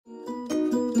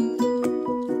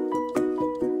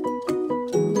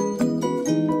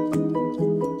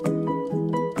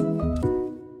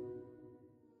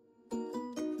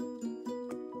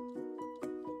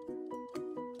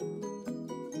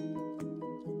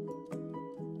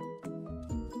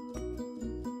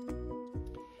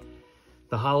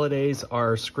The holidays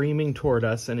are screaming toward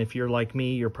us, and if you're like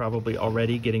me, you're probably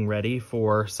already getting ready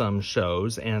for some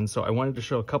shows. And so I wanted to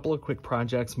show a couple of quick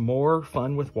projects, more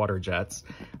fun with water jets.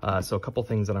 So a couple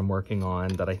things that I'm working on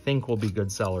that I think will be good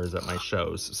sellers at my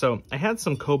shows. So I had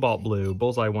some cobalt blue,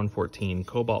 Bullseye 114,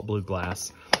 cobalt blue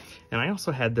glass. And I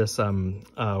also had this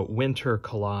winter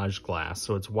collage glass.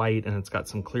 So it's white and it's got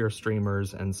some clear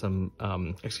streamers and some,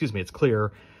 it's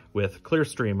clear with clear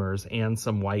streamers and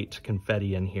some white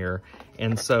confetti in here.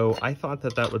 And so I thought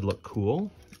that that would look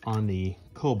cool on the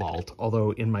cobalt,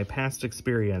 although in my past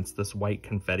experience, this white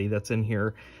confetti that's in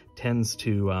here tends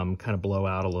to kind of blow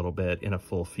out a little bit in a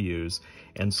full fuse.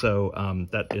 And so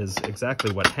that is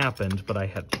exactly what happened, but I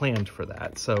had planned for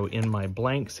that. So in my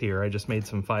blanks here, I just made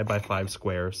some 5x5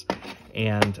 squares,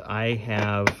 and I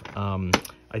have,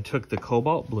 I took the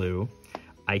cobalt blue,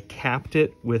 I capped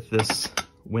it with this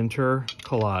winter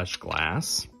collage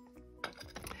glass.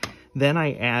 Then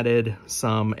I added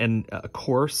some, and a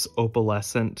coarse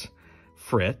opalescent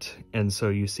frit, and so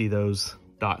you see those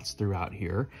dots throughout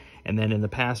here. And then in the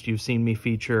past, you've seen me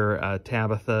feature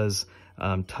Tabitha's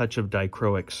touch of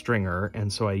dichroic stringer,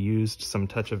 and so I used some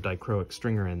touch of dichroic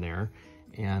stringer in there.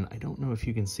 And I don't know if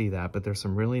you can see that, but there's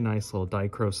some really nice little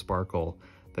dichro sparkle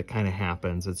that kind of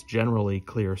happens. It's generally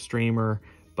clear streamer,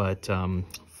 but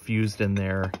fused in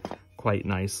there quite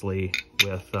nicely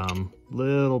with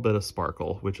little bit of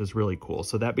sparkle, which is really cool.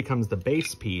 So that becomes the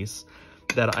base piece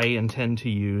that I intend to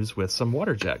use with some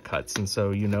water jet cuts. And so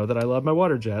you know that I love my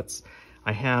water jets.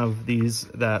 I have these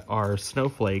that are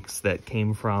snowflakes that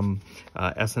came from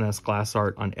S&S Glass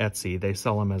Art on Etsy. They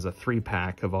sell them as a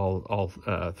 3-pack of all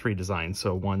 3 designs.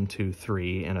 So 1, 2,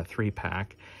 3 and a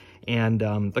 3-pack. And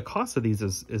the cost of these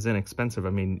is inexpensive. I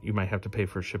mean, you might have to pay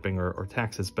for shipping or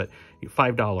taxes, but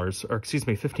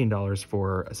 $15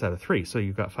 for a set of 3. So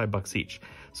you've got $5 each.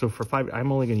 So for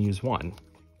I'm only going to use 1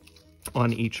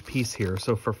 on each piece here.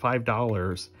 So for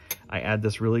 $5, I add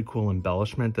this really cool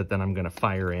embellishment that then I'm going to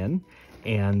fire in,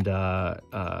 and at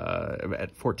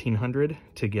 1400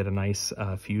 to get a nice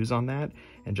fuse on that,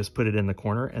 and just put it in the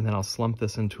corner, and then I'll slump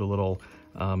this into a little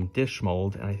dish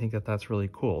mold, and I think that that's really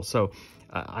cool. So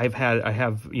I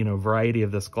have, you know, variety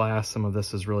of this glass. Some of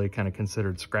this is really kind of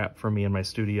considered scrap for me in my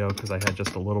studio because I had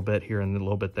just a little bit here and a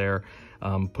little bit there.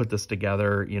 Put this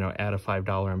together, you know, add a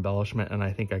 $5 embellishment, and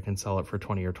I think I can sell it for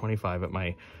 20 or 25 at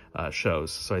my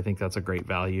shows. So I think that's a great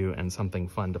value and something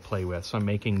fun to play with. So I'm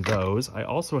making those. I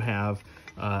also have,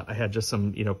 I had just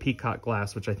some, you know, peacock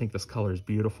glass, which I think this color is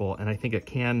beautiful, and I think it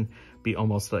can be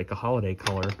almost like a holiday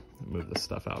color. Move this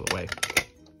stuff out of the way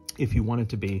if you want it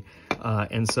to be.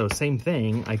 And so same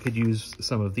thing, I could use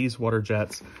some of these water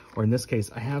jets, or in this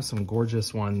case, I have some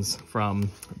gorgeous ones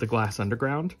from the Glass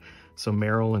Underground. So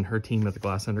Meryl and her team at the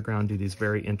Glass Underground do these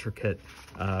very intricate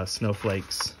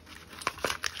snowflakes,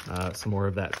 some more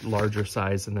of that larger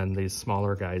size, and then these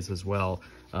smaller guys as well.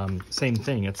 Same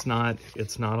thing, it's not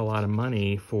a lot of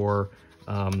money for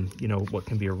you know, what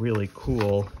can be a really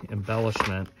cool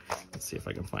embellishment. Let's see if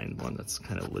I can find one that's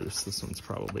kind of loose. This one's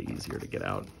probably easier to get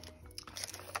out.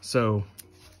 So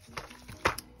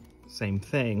same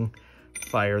thing,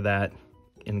 fire that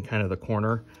in kind of the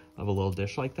corner of a little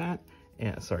dish like that.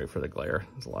 And sorry for the glare,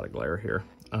 there's a lot of glare here.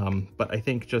 But I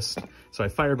think so I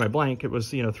fired my blank. It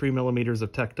was, you know, 3 millimeters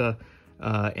of Tecta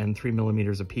and 3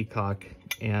 millimeters of peacock,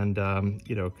 and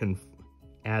you know, can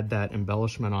add that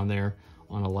embellishment on there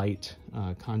on a light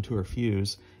contour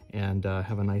fuse, and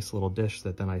have a nice little dish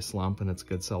that then I slump, and it's a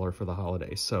good seller for the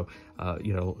holidays. So,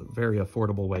 you know, very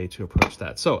affordable way to approach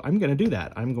that. So I'm going to do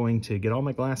that. I'm going to get all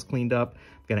my glass cleaned up.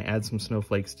 I'm going to add some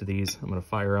snowflakes to these. I'm going to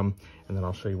fire them, and then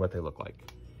I'll show you what they look like.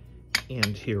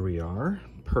 And here we are.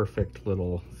 Perfect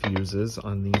little fuses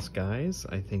on these guys.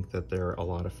 I think that they're a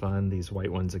lot of fun. These white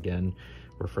ones, again,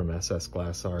 were from SS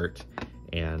Glass Art,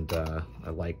 and I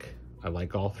like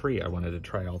all 3. I wanted to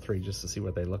try all 3 just to see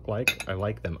what they look like. I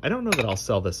like them. I don't know that I'll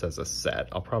sell this as a set.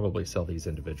 I'll probably sell these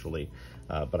individually,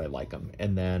 but I like them.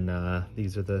 And then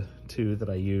these are the 2 that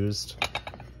I used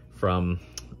from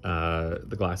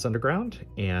the Glass Underground,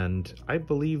 and I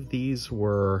believe these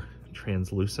were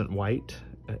translucent white.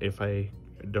 If I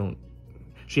don't,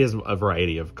 she has a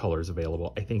variety of colors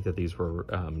available. I think that these were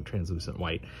translucent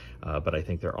white, but I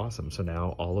think they're awesome. So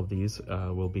now all of these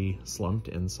will be slumped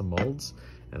in some molds,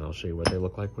 and I'll show you what they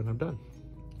look like when I'm done.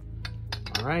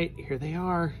 All right, here they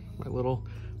are, my little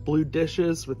blue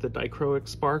dishes with the dichroic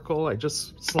sparkle. I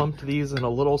just slumped these in a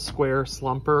little square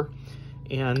slumper,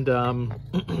 and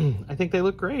I think they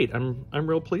look great. I'm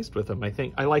real pleased with them. I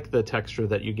think I like the texture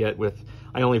that you get with,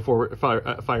 I only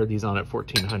fired these on at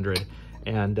 1400,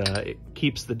 and it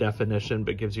keeps the definition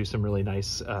but gives you some really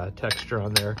nice texture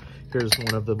on there. Here's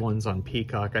one of the ones on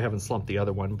Peacock. I haven't slumped the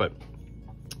other one, but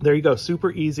there you go.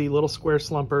 Super easy, little square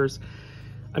slumpers.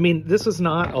 I mean, this is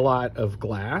not a lot of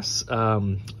glass.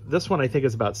 This one I think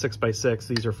is about 6 by 6.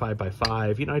 These are 5 by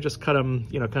 5. You know, I just cut them,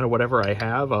 you know, kind of whatever I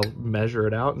have. I'll measure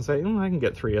it out and say, I can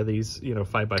get 3 of these, you know,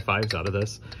 5 by 5s out of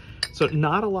this. So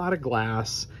not a lot of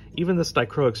glass. Even this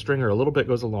dichroic stringer, a little bit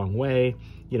goes a long way.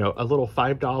 You know, a little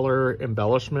 $5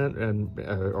 embellishment and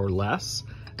or less.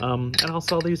 And I'll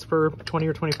sell these for $20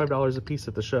 or $25 a piece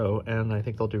at the show, and I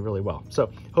think they'll do really well.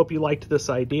 So hope you liked this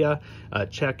idea.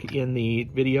 Check in the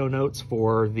video notes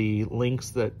for the links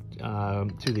that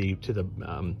to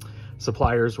the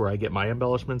suppliers where I get my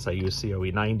embellishments. I use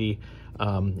COE 90,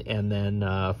 and then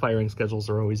firing schedules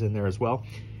are always in there as well.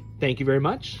 Thank you very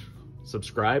much.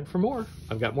 Subscribe for more.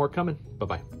 I've got more coming.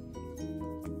 Bye-bye.